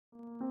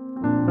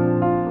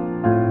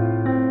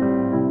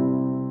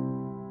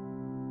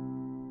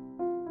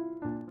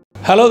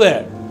Hello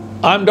there,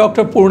 I'm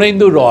Dr.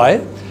 Purnendu Roy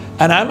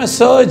and I'm a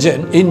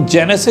surgeon in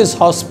Genesis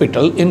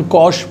Hospital in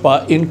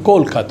Kasba in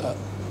Kolkata.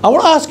 I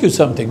want to ask you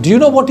something. Do you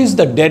know what is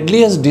the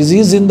deadliest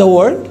disease in the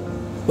world?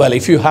 Well,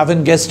 if you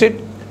haven't guessed it,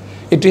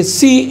 it is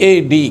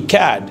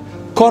CAD,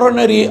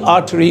 Coronary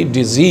Artery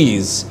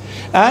Disease.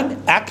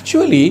 And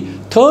actually,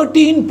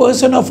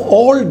 13% of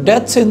all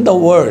deaths in the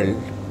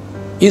world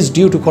is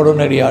due to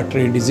coronary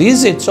artery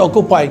disease. It's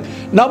occupying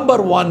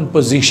 #1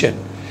 position.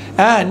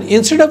 And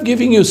instead of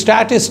giving you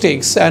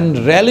statistics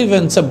and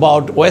relevance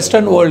about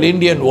Western world,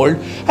 Indian world,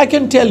 I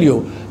can tell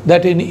you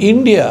that in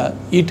India,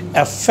 it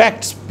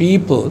affects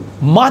people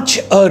much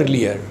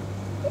earlier.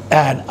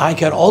 And I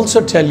can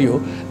also tell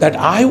you that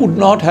I would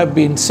not have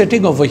been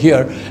sitting over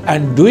here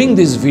and doing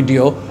this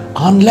video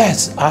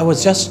unless I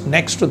was just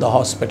next to the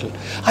hospital.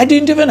 I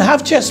didn't even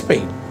have chest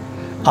pain.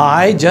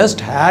 I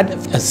just had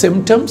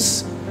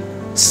symptoms,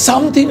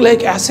 something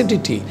like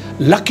acidity.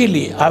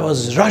 Luckily, I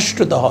was rushed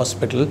to the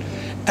hospital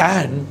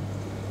and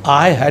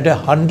I had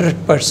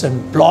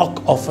 100%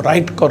 block of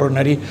right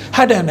coronary,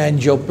 had an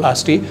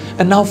angioplasty,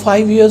 and now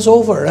 5 years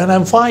over and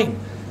I'm fine.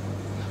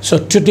 So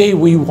today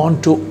we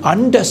want to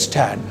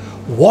understand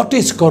what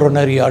is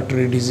coronary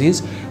artery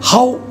disease,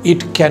 how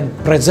it can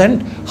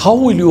present, how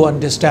will you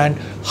understand,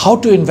 how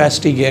to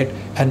investigate,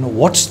 and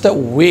what's the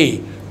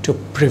way to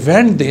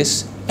prevent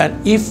this, and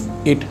if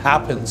it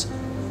happens,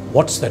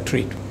 what's the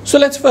treatment. So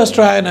let's first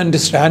try and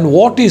understand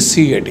what is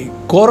CAD,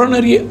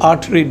 coronary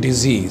artery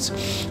disease.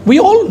 We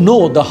all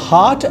know the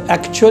heart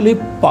actually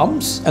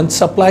pumps and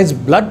supplies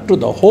blood to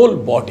the whole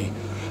body.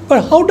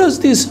 But how does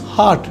this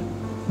heart,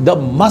 the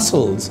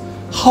muscles,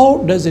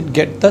 how does it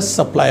get the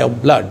supply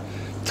of blood?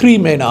 3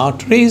 main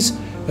arteries: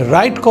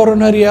 right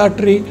coronary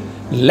artery,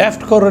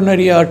 left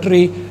coronary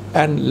artery,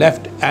 and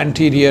left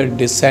anterior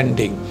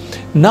descending.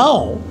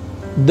 Now,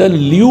 the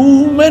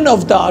lumen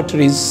of the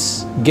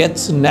arteries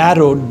gets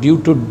narrowed due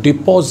to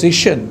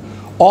deposition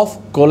of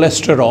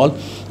cholesterol,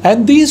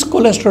 and these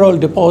cholesterol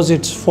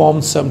deposits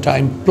form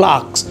sometimes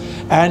plaques,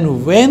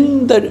 and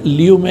when the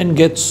lumen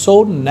gets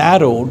so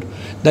narrowed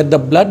that the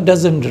blood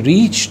doesn't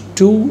reach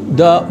to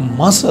the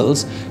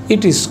muscles,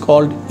 it is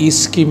called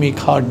ischemic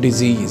heart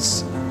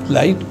disease,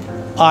 like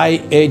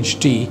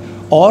IHD,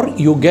 or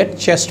you get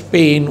chest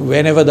pain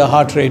whenever the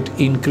heart rate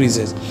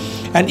increases.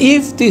 And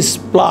if this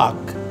plaque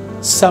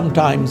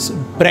sometimes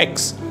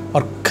breaks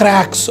or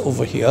cracks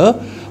over here,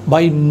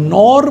 by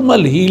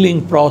normal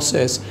healing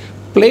process,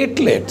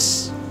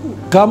 platelets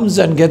comes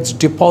and gets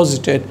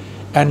deposited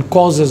and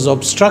causes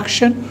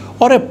obstruction,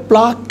 or a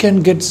plaque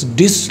can get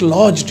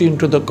dislodged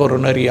into the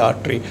coronary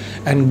artery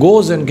and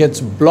goes and gets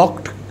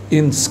blocked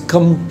in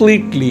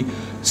completely,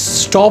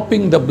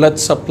 stopping the blood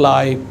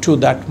supply to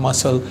that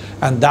muscle,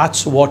 and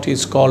that's what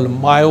is called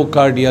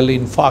myocardial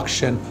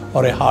infarction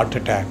or a heart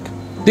attack.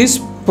 This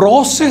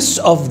process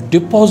of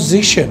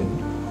deposition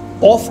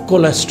of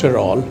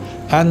cholesterol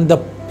and the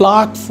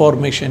plaque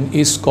formation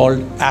is called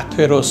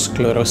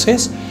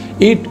atherosclerosis.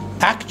 It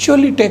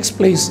actually takes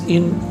place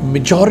in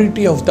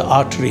majority of the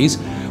arteries,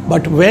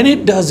 but when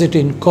it does it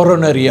in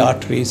coronary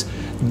arteries,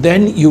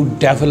 then you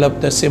develop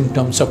the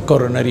symptoms of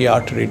coronary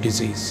artery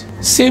disease.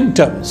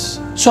 Symptoms.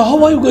 So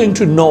how are you going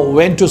to know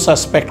when to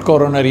suspect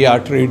coronary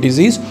artery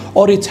disease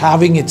or it's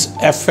having its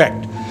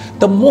effect?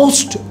 The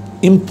most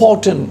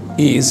important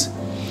is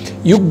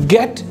you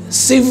get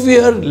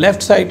severe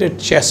left-sided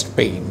chest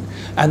pain,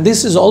 and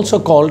this is also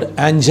called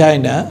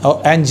angina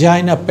or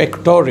angina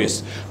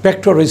pectoris.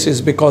 Pectoris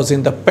is because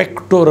in the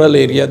pectoral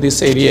area,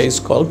 this area is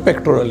called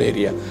pectoral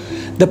area.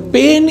 The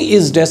pain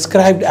is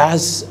described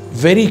as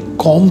very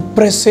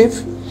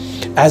compressive,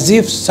 as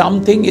if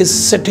something is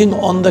sitting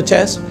on the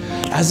chest,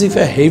 as if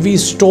a heavy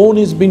stone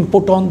is being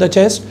put on the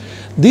chest.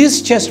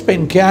 This chest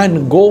pain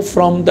can go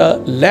from the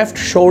left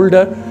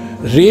shoulder,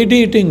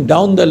 radiating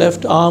down the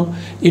left arm.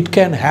 It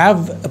can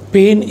have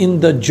pain in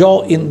the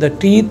jaw, in the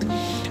teeth,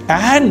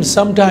 and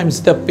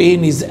sometimes the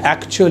pain is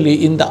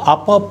actually in the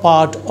upper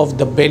part of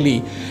the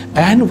belly,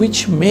 and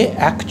which may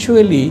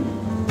actually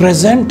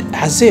present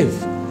as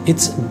if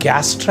it's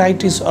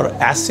gastritis or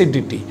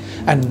acidity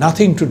and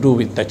nothing to do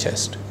with the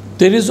chest.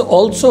 There is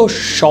also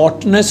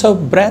shortness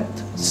of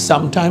breath,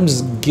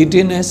 sometimes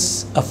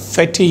giddiness, a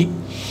fatigue.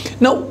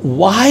 Now,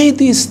 why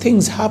these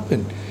things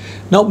happen?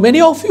 Now,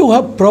 many of you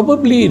have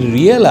probably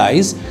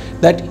realized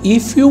that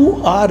if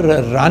you are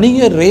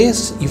running a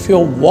race, if you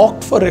have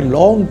walked for a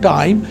long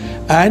time,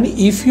 and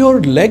if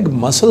your leg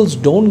muscles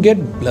don't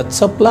get blood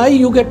supply,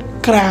 you get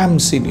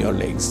cramps in your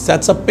legs.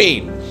 That's a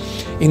pain.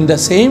 In the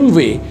same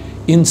way,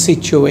 in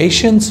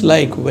situations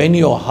like when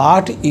your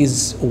heart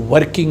is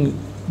working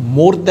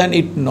more than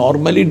it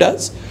normally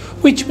does,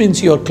 which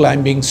means you're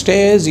climbing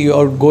stairs,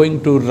 you're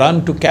going to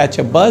run to catch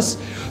a bus,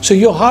 so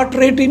your heart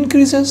rate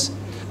increases.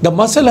 The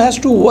muscle has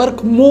to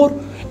work more,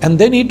 and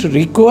then it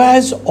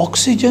requires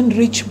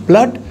oxygen-rich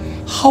blood.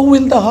 How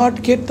will the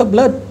heart get the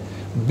blood?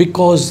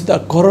 Because the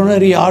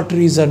coronary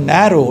arteries are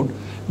narrowed,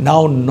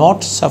 now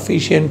not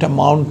sufficient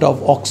amount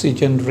of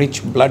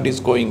oxygen-rich blood is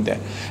going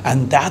there.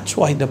 And that's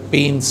why the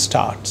pain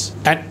starts.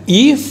 And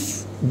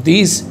if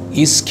this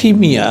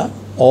ischemia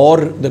or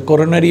the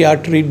coronary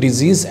artery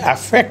disease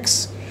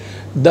affects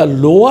the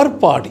lower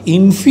part,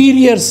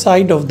 inferior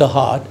side of the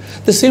heart,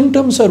 the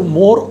symptoms are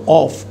more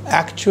of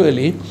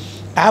actually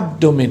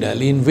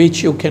abdominal, in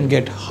which you can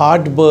get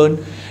heartburn,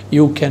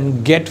 you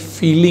can get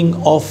feeling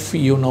of,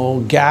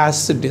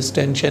 gas,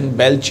 distension,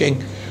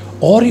 belching,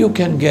 or you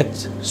can get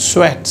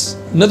sweats.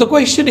 Now the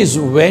question is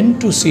when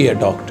to see a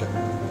doctor.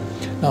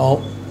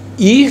 Now,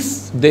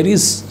 if there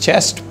is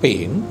chest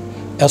pain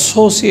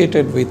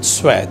associated with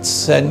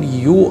sweats and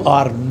you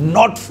are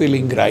not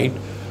feeling right,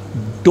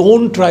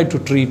 don't try to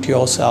treat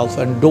yourself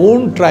and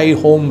don't try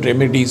home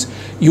remedies.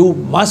 You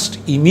must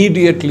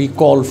immediately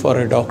call for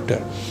a doctor.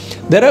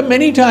 There are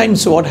many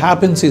times what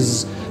happens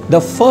is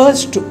the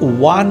first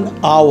 1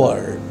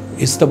 hour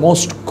is the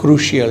most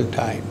crucial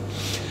time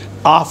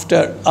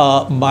after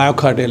a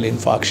myocardial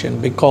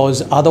infarction,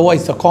 because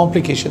otherwise the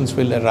complications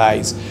will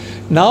arise.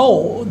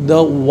 Now,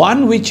 the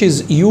one which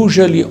is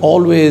usually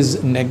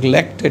always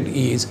neglected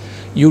is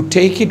you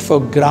take it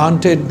for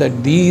granted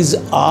that these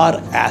are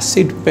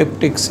acid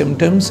peptic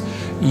symptoms.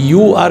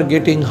 You are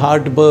getting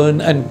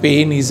heartburn and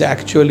pain is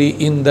actually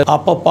in the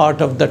upper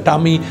part of the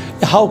tummy.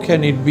 How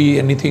can it be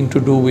anything to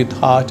do with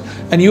heart?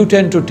 And you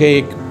tend to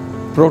take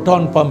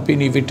proton pump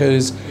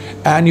inhibitors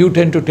and you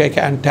tend to take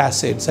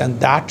antacids, and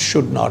that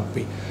should not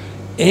be.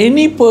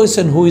 Any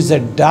person who is a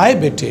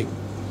diabetic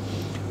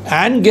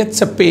and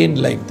gets a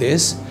pain like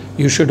this,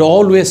 you should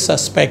always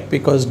suspect,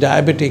 because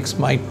diabetics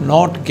might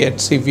not get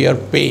severe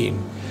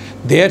pain.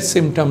 Their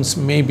symptoms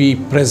may be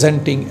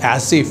presenting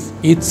as if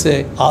it's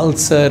an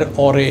ulcer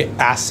or an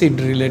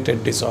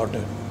acid-related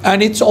disorder.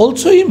 And it's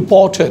also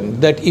important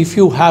that if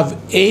you have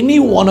any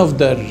one of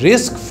the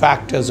risk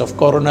factors of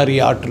coronary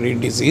artery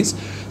disease,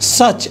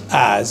 such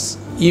as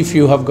if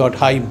you have got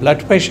high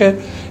blood pressure,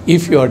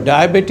 if you are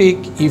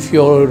diabetic, if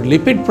your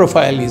lipid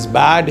profile is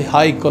bad,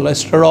 high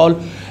cholesterol,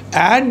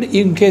 and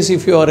in case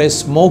if you are a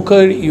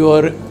smoker, you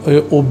are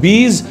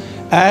obese,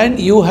 and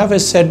you have a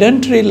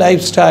sedentary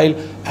lifestyle,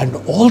 and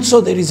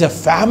also there is a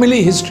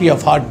family history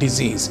of heart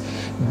disease,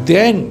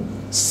 then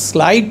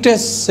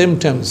slightest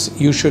symptoms,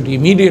 you should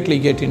immediately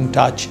get in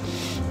touch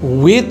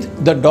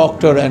with the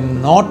doctor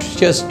and not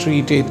just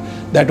treat it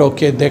that,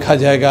 okay, dekha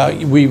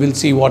jayega, we will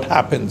see what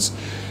happens.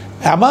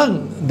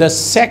 Among the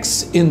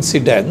sex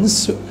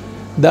incidents,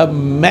 the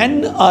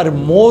men are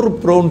more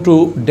prone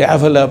to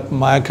develop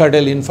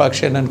myocardial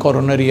infarction and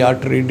coronary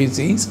artery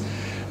disease.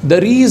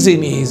 The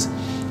reason is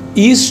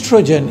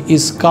estrogen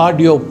is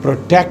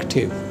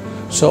cardioprotective.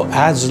 So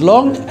as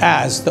long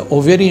as the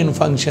ovarian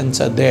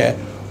functions are there,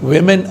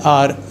 women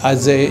are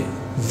as a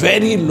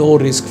very low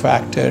risk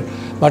factor.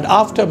 But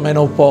after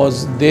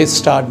menopause, they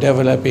start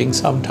developing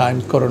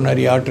sometimes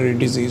coronary artery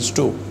disease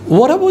too.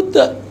 What about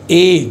the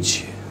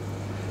age?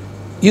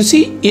 You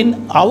see,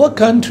 in our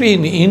country,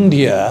 in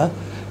India,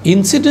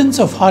 incidence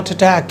of heart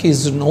attack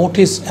is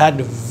noticed at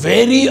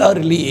very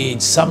early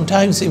age,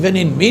 sometimes even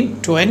in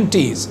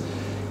mid-20s.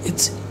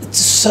 It's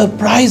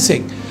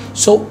surprising.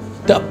 So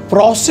the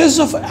process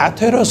of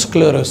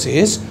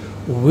atherosclerosis,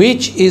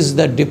 which is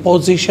the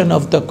deposition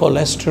of the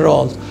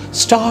cholesterol,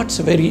 starts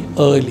very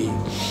early.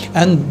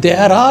 And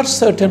there are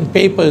certain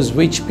papers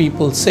which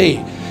people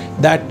say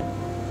that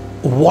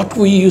what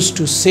we used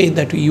to say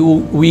that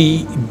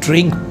we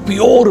drink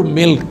pure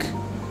milk,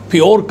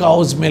 pure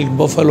cow's milk,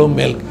 buffalo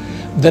milk.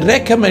 The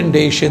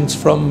recommendations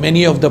from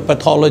many of the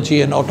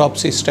pathology and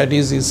autopsy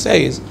studies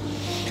says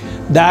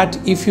that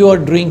if you are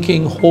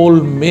drinking whole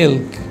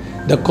milk,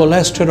 the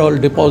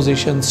cholesterol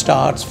deposition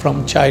starts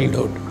from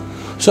childhood.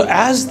 So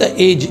as the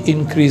age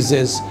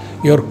increases,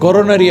 your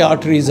coronary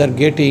arteries are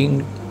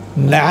getting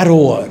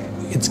narrower,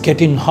 it's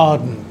getting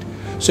hardened.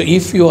 So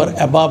if you are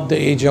above the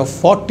age of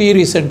 40,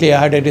 recently I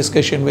had a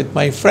discussion with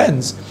my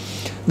friends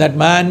that,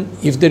 man,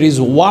 if there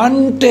is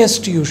one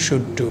test you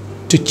should do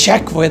to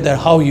check whether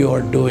how you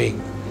are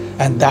doing,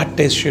 and that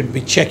test should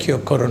be check your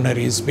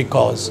coronaries,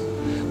 because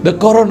the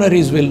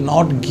coronaries will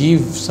not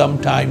give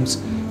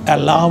sometimes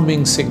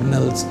alarming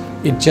signals.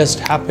 It just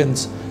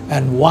happens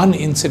and one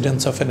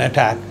incidence of an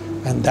attack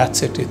and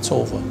that's it, it's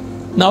over.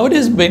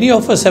 Nowadays, many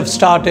of us have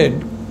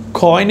started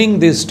coining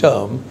this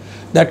term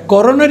that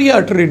coronary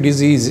artery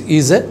disease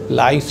is a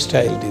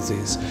lifestyle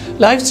disease.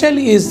 Lifestyle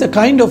is the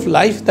kind of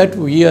life that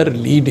we are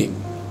leading.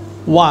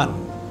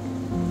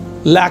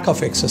 1, lack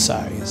of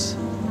exercise.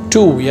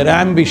 2, we are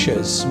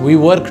ambitious, we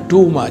work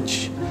too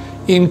much,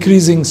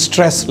 increasing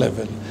stress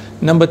level.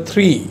 Number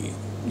 3,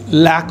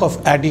 lack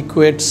of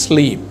adequate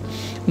sleep.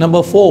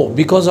 Number 4,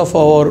 because of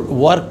our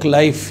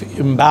work-life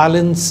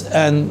imbalance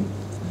and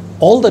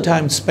all the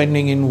time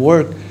spending in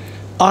work,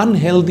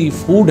 unhealthy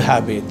food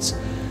habits.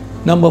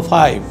 Number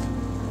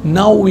 5,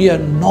 now we are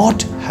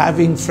not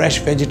having fresh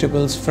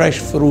vegetables, fresh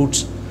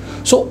fruits.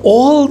 So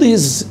all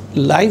these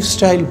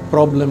lifestyle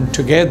problems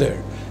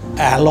together,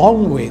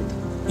 along with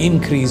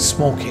increased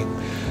smoking.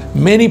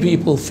 Many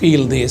people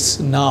feel this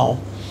now,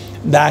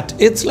 that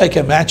it's like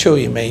a macho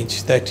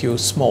image that you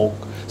smoke.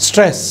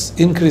 Stress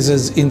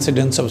increases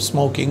incidence of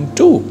smoking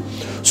too.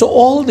 So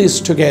all this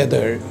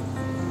together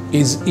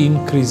is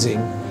increasing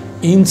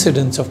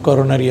incidence of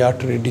coronary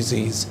artery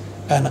disease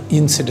an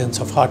incidence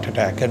of heart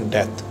attack and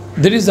death.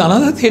 There is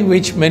another thing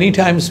which many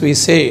times we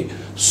say,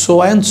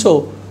 so and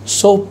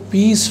so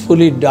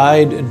peacefully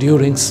died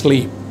during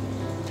sleep.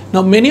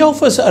 Now, many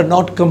of us are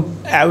not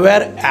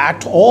aware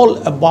at all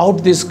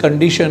about this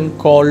condition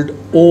called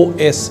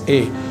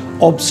OSA,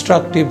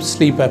 obstructive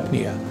sleep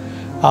apnea.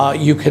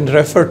 You can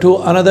refer to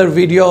another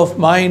video of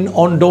mine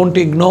on don't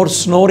ignore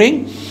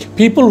snoring.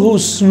 People who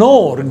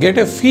snore get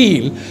a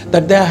feel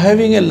that they are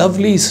having a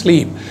lovely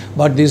sleep.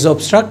 But this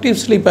obstructive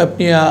sleep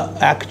apnea,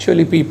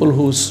 actually people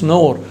who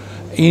snore,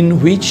 in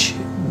which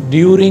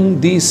during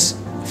these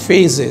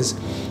phases,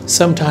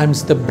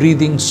 sometimes the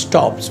breathing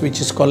stops, which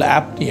is called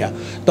apnea.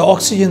 The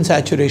oxygen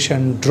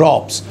saturation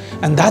drops,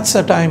 and that's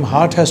the time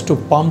heart has to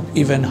pump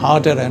even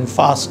harder and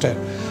faster.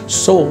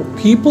 So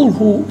people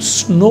who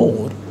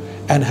snore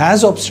and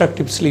has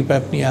obstructive sleep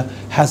apnea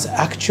has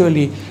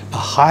actually a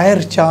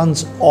higher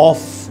chance of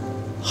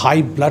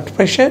high blood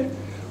pressure,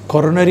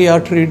 coronary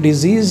artery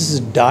disease,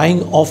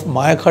 dying of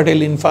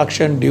myocardial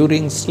infarction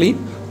during sleep,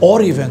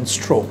 or even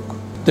stroke.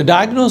 The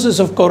diagnosis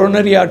of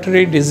coronary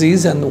artery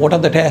disease and what are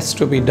the tests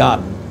to be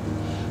done.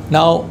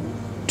 Now,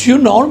 do you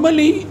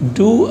normally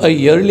do a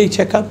yearly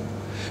checkup?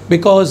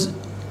 Because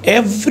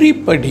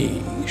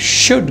everybody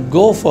should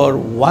go for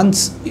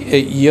once a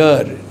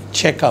year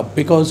checkup,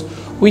 because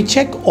we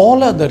check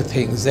all other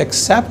things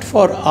except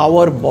for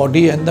our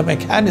body and the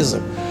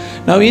mechanism.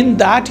 Now, in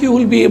that you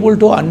will be able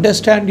to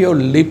understand your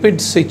lipid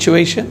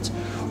situations,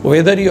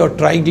 whether your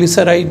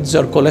triglycerides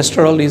or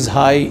cholesterol is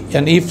high,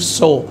 and if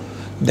so,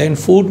 then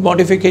food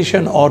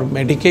modification or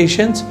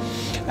medications.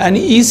 An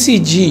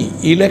ECG,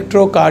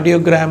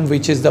 electrocardiogram,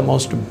 which is the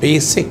most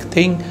basic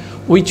thing,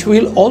 which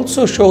will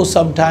also show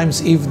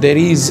sometimes if there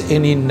is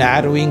any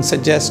narrowing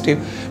suggestive,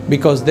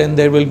 because then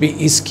there will be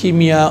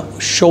ischemia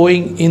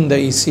showing in the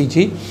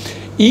ECG.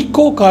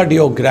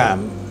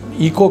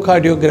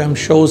 Echocardiogram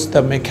shows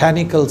the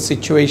mechanical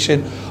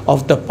situation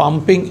of the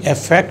pumping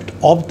effect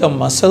of the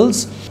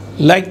muscles,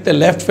 like the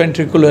left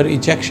ventricular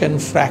ejection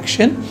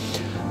fraction.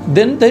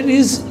 Then there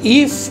is,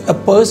 if a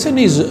person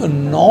is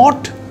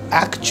not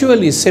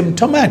actually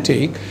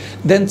symptomatic,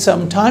 then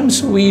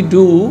sometimes we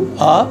do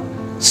a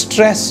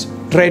stress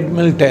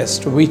treadmill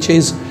test, which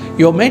is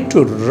you're meant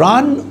to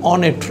run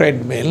on a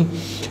treadmill.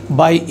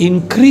 By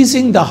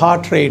increasing the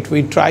heart rate,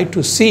 we try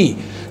to see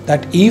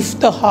that if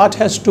the heart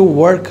has to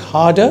work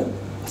harder,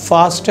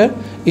 faster,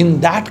 in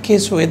that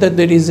case whether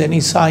there is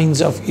any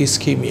signs of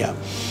ischemia.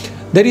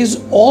 There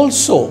is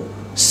also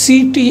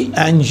CT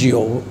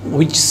angio,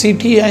 which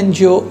CT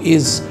angio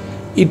is,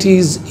 it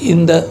is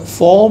in the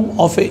form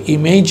of a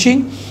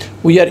imaging.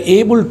 We are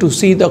able to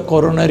see the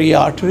coronary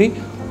artery.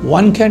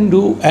 One can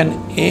do an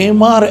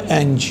MR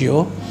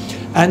angio,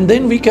 and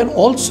then we can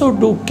also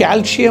do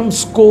calcium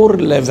score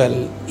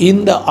level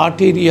in the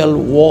arterial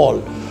wall,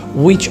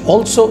 which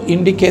also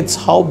indicates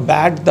how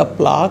bad the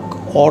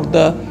plaque or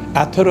the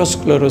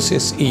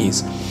atherosclerosis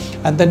is.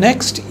 And the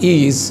next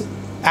is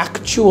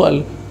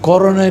actual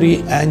coronary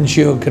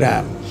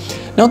angiogram.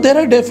 Now, there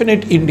are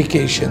definite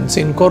indications.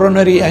 In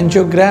coronary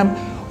angiogram,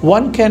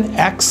 one can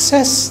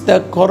access the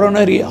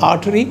coronary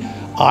artery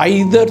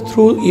either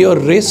through your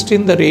wrist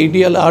in the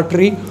radial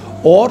artery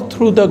or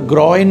through the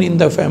groin in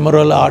the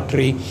femoral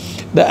artery.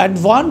 The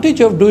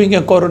advantage of doing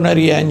a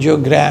coronary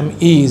angiogram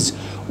is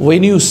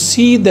when you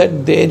see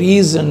that there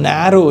is a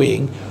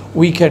narrowing,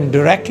 we can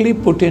directly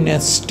put in a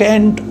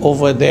stent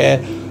over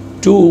there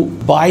to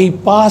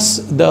bypass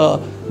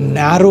the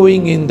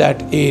narrowing in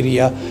that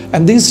area.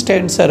 And these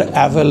stents are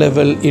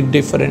available in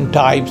different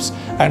types,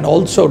 and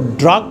also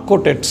drug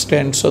coated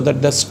stents so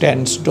that the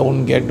stents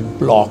don't get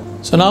blocked.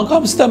 So now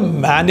comes the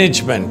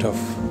management of.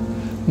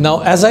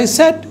 Now, as I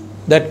said,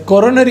 that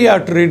coronary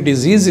artery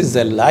disease is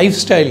a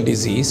lifestyle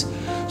disease.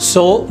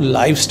 So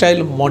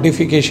lifestyle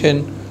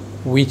modification,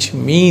 which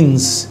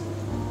means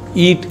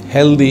eat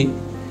healthy,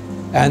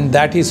 and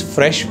that is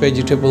fresh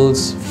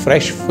vegetables,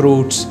 fresh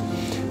fruits,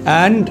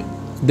 and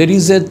there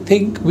is a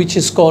thing which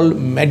is called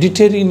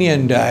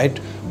Mediterranean diet,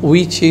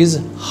 which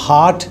is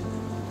heart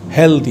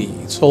healthy.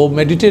 So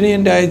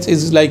Mediterranean diet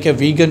is like a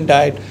vegan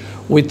diet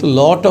with a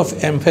lot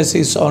of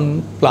emphasis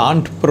on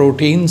plant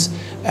proteins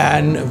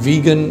and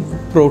vegan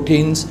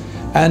proteins,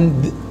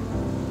 and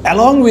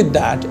along with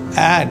that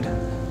add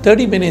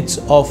 30 minutes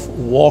of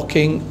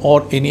walking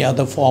or any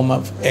other form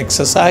of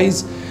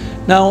exercise.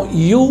 Now,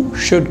 you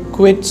should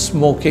quit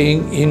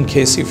smoking in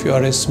case if you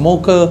are a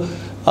smoker.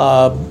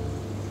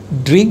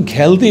 Drink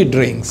healthy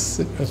drinks.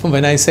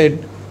 When I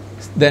said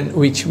then,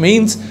 which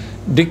means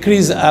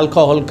decrease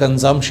alcohol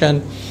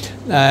consumption,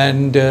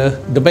 and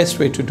the best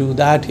way to do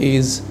that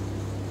is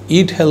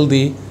eat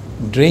healthy,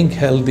 drink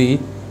healthy,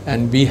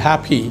 and be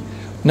happy.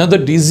 Now, the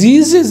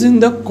disease is in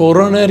the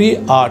coronary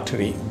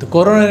artery. The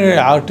coronary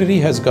artery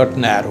has got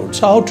narrowed.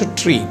 So how to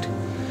treat?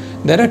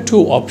 There are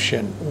two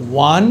options.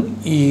 One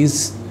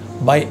is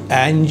by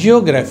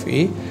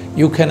angiography.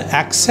 You can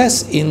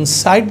access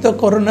inside the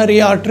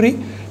coronary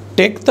artery,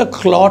 take the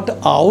clot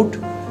out,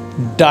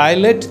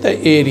 dilate the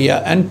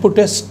area and put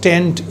a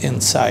stent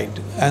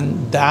inside,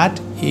 and that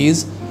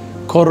is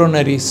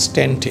coronary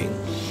stenting.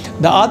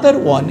 The other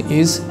one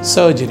is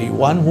surgery,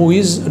 one who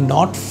is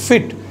not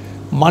fit.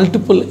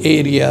 Multiple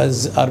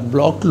areas are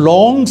blocked,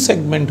 long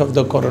segment of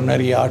the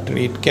coronary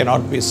artery, it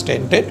cannot be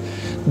stented.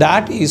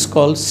 That is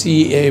called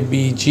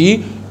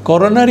CABG,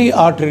 coronary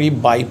artery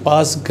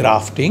bypass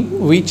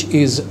grafting, which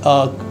is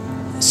a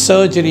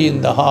surgery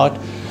in the heart.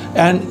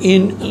 And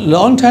in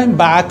long time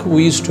back,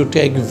 we used to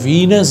take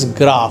venous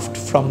graft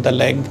from the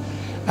leg,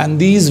 and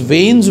these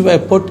veins were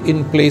put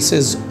in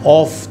places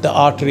of the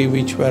artery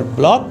which were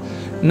blocked.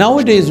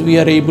 Nowadays, we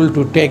are able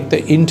to take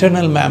the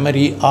internal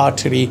mammary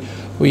artery,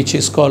 which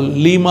is called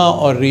lima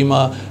or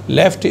rima,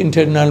 left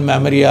internal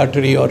mammary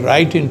artery or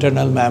right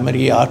internal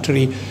mammary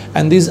artery.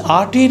 And these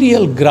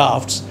arterial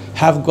grafts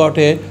have got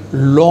a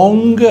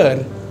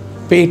longer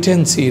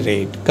patency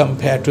rate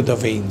compared to the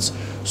veins.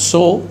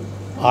 So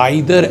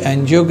either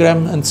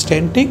angiogram and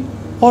stenting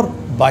or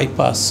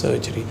bypass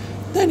surgery.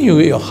 Then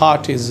your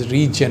heart is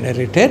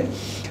regenerated.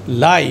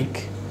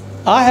 Like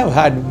I have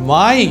had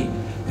my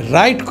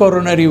right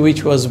coronary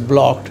which was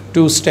blocked,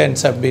 2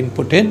 stents have been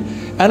put in,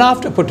 and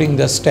after putting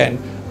the stent,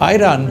 I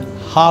run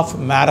half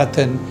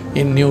marathon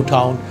in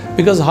Newtown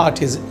because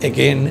heart is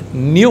again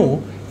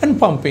new and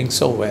pumping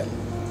so well.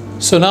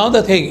 So now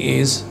the thing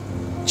is,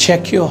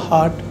 check your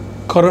heart,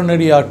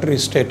 coronary artery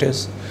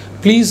status.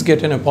 Please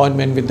get an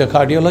appointment with the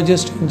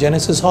cardiologist in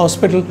Genesis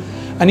Hospital.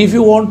 And if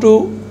you want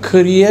to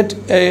create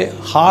a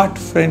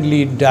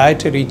heart-friendly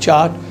dietary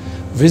chart,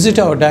 visit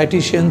our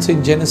dietitians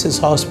in Genesis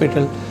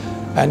Hospital.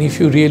 And if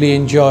you really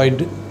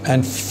enjoyed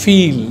and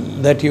feel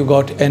that you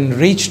got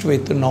enriched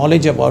with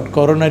knowledge about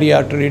coronary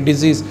artery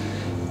disease,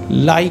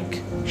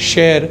 like,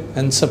 share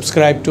and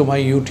subscribe to my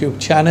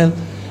YouTube channel.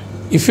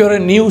 If you're a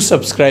new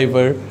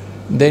subscriber,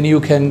 then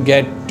you can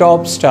get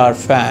Top Star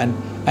Fan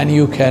and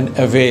you can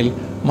avail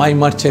my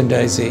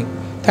merchandising.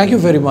 Thank you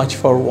very much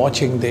for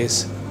watching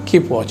this.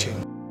 Keep watching.